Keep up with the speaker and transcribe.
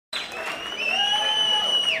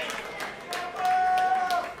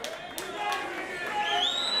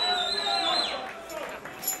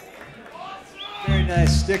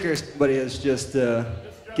nice sticker somebody has just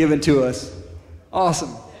given to us.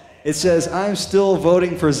 Awesome. It says, "I'm still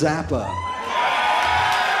voting for Zappa."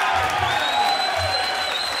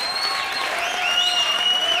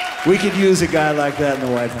 We could use a guy like that in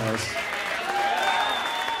the White House.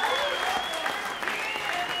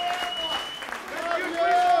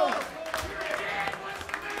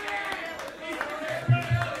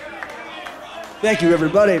 Thank you,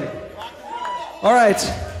 everybody. All right.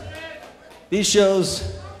 These shows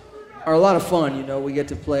are a lot of fun. You know, we get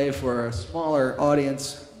to play for a smaller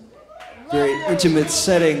audience, very intimate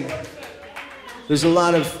setting. There's a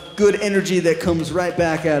lot of good energy that comes right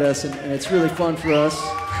back at us, and it's really fun for us.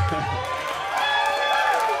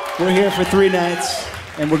 We're here for 3 nights,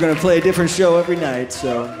 and we're going to play a different show every night.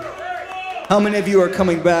 So, how many of you are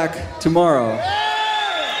coming back tomorrow?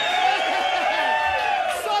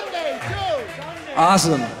 Sunday, too.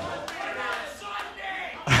 Awesome.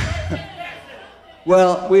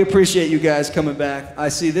 Well, we appreciate you guys coming back. I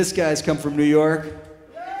see this guy's come from New York.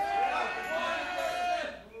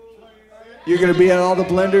 You're going to be at all the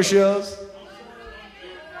Blender shows?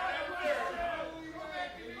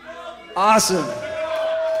 Awesome.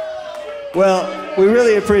 Well, we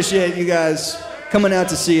really appreciate you guys coming out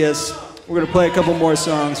to see us. We're going to play a couple more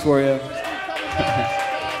songs for you.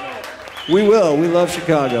 We will. We love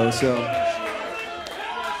Chicago, so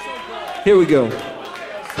here we go.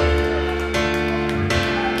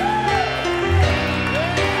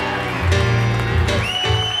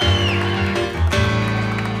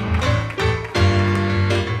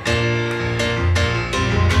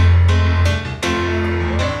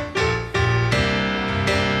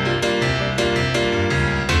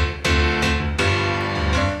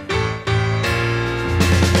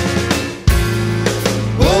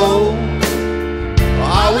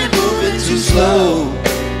 Slow.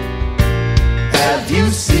 Have you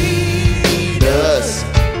seen us?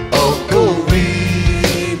 Uncle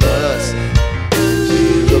Remus.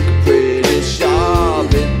 We look pretty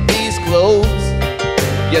sharp in these clothes.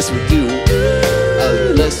 Yes, we do.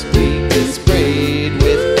 Unless we get sprayed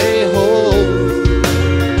with a hose.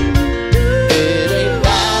 It ain't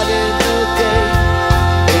right in the day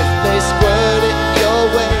if they squirt it your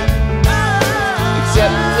way.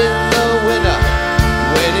 Except in the winter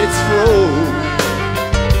when it's froze.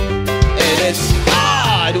 It's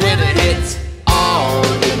hard when it hits on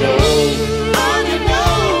your nose. On your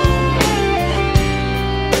nose.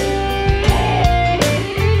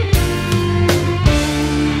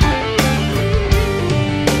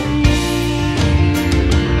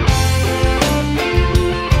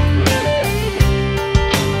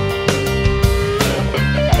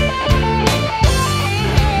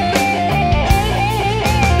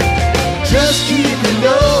 Just keep your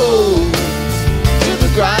nose to the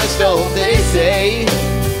grindstone, they say.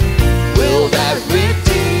 Will that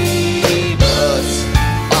redeem us,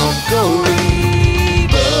 Uncle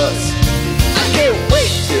Remus? I can't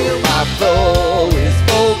wait till my flow is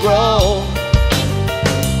full grown.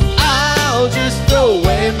 I'll just throw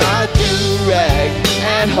away my do-rag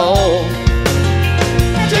at home.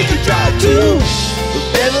 Take a drive to the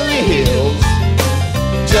Beverly Hills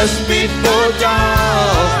just before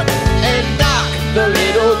dawn and knock the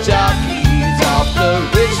little jockeys off the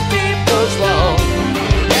rich people's lawn.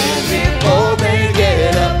 And before they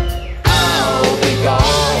get up, I'll be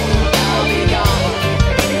gone. I'll be gone.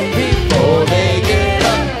 Before they get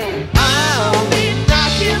up, I'll be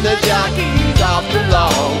knocking the jockeys off the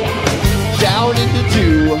lawn, down into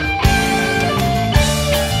two.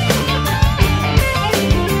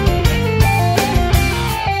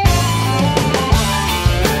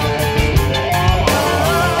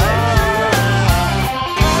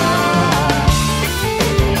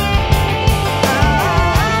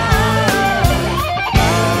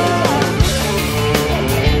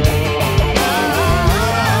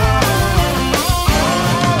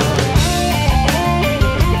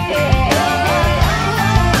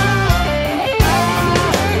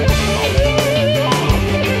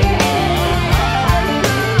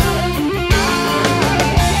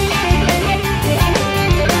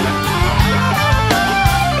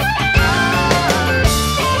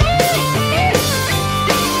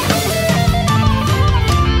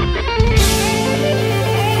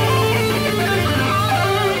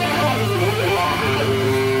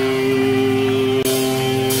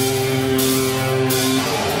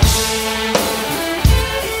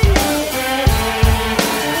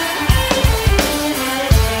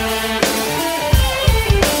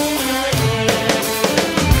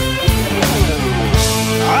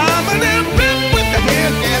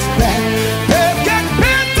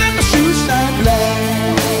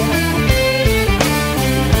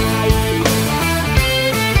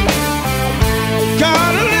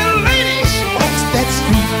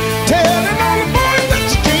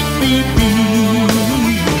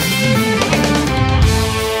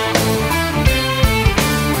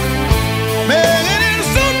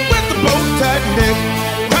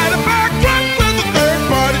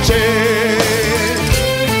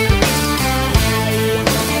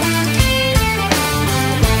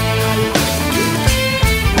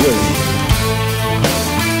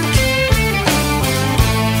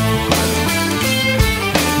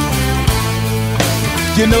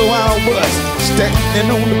 know I was standing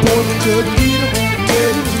on the porch, could eat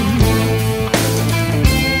 'em.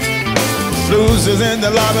 Losers in the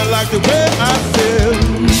lobby like the way I feel.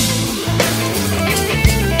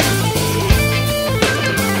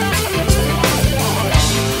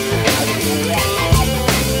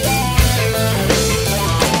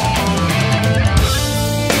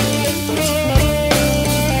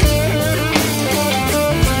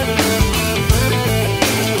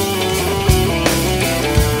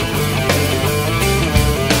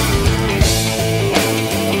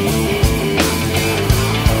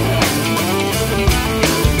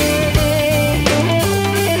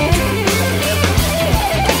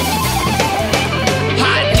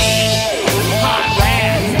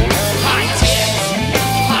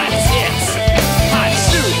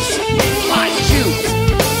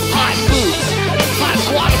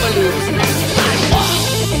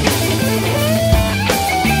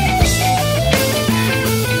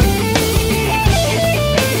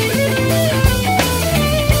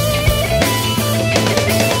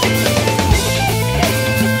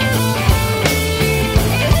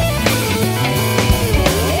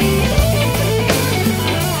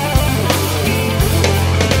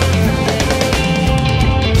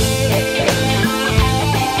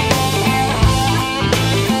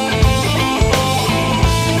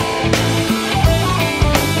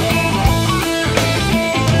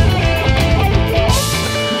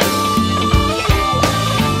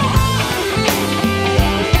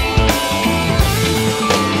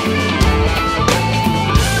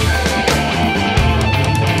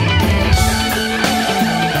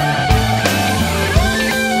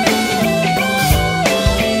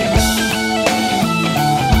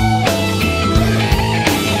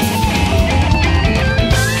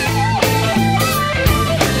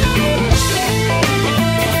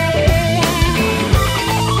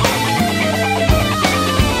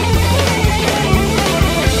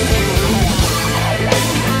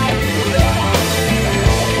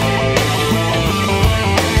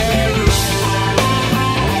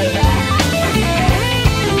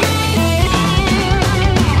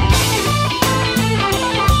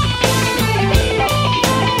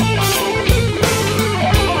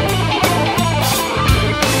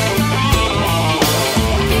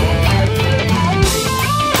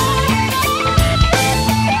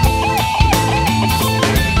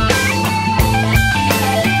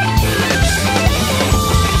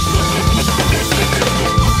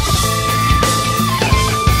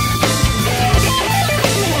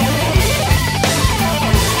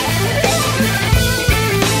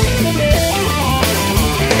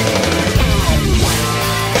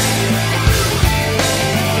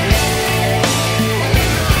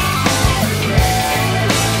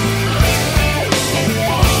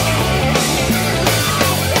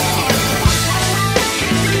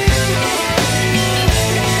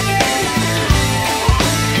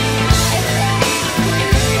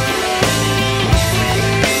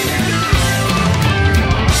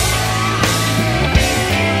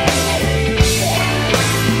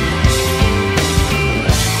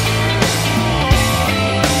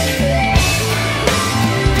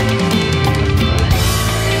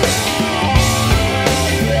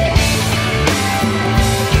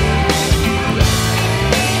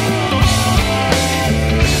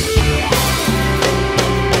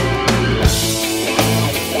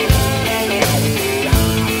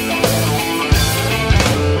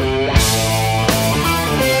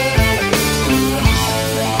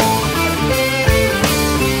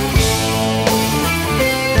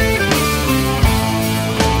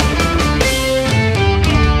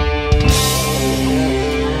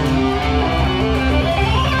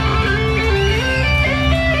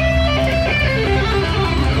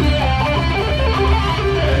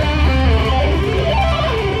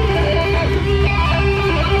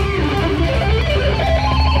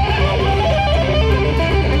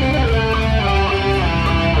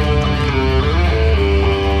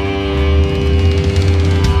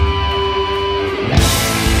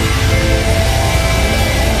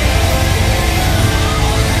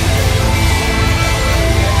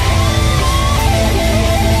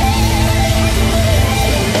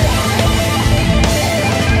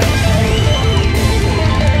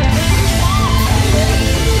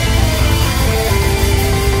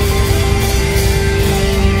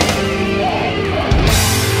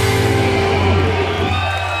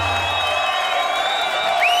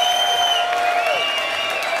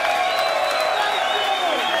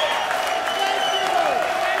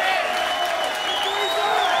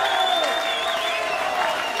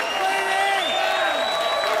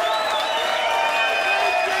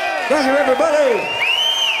 Thank you, everybody.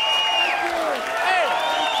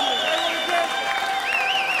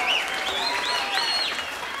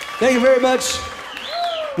 Thank you very much.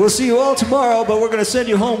 We'll see you all tomorrow, but we're going to send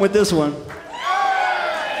you home with this one.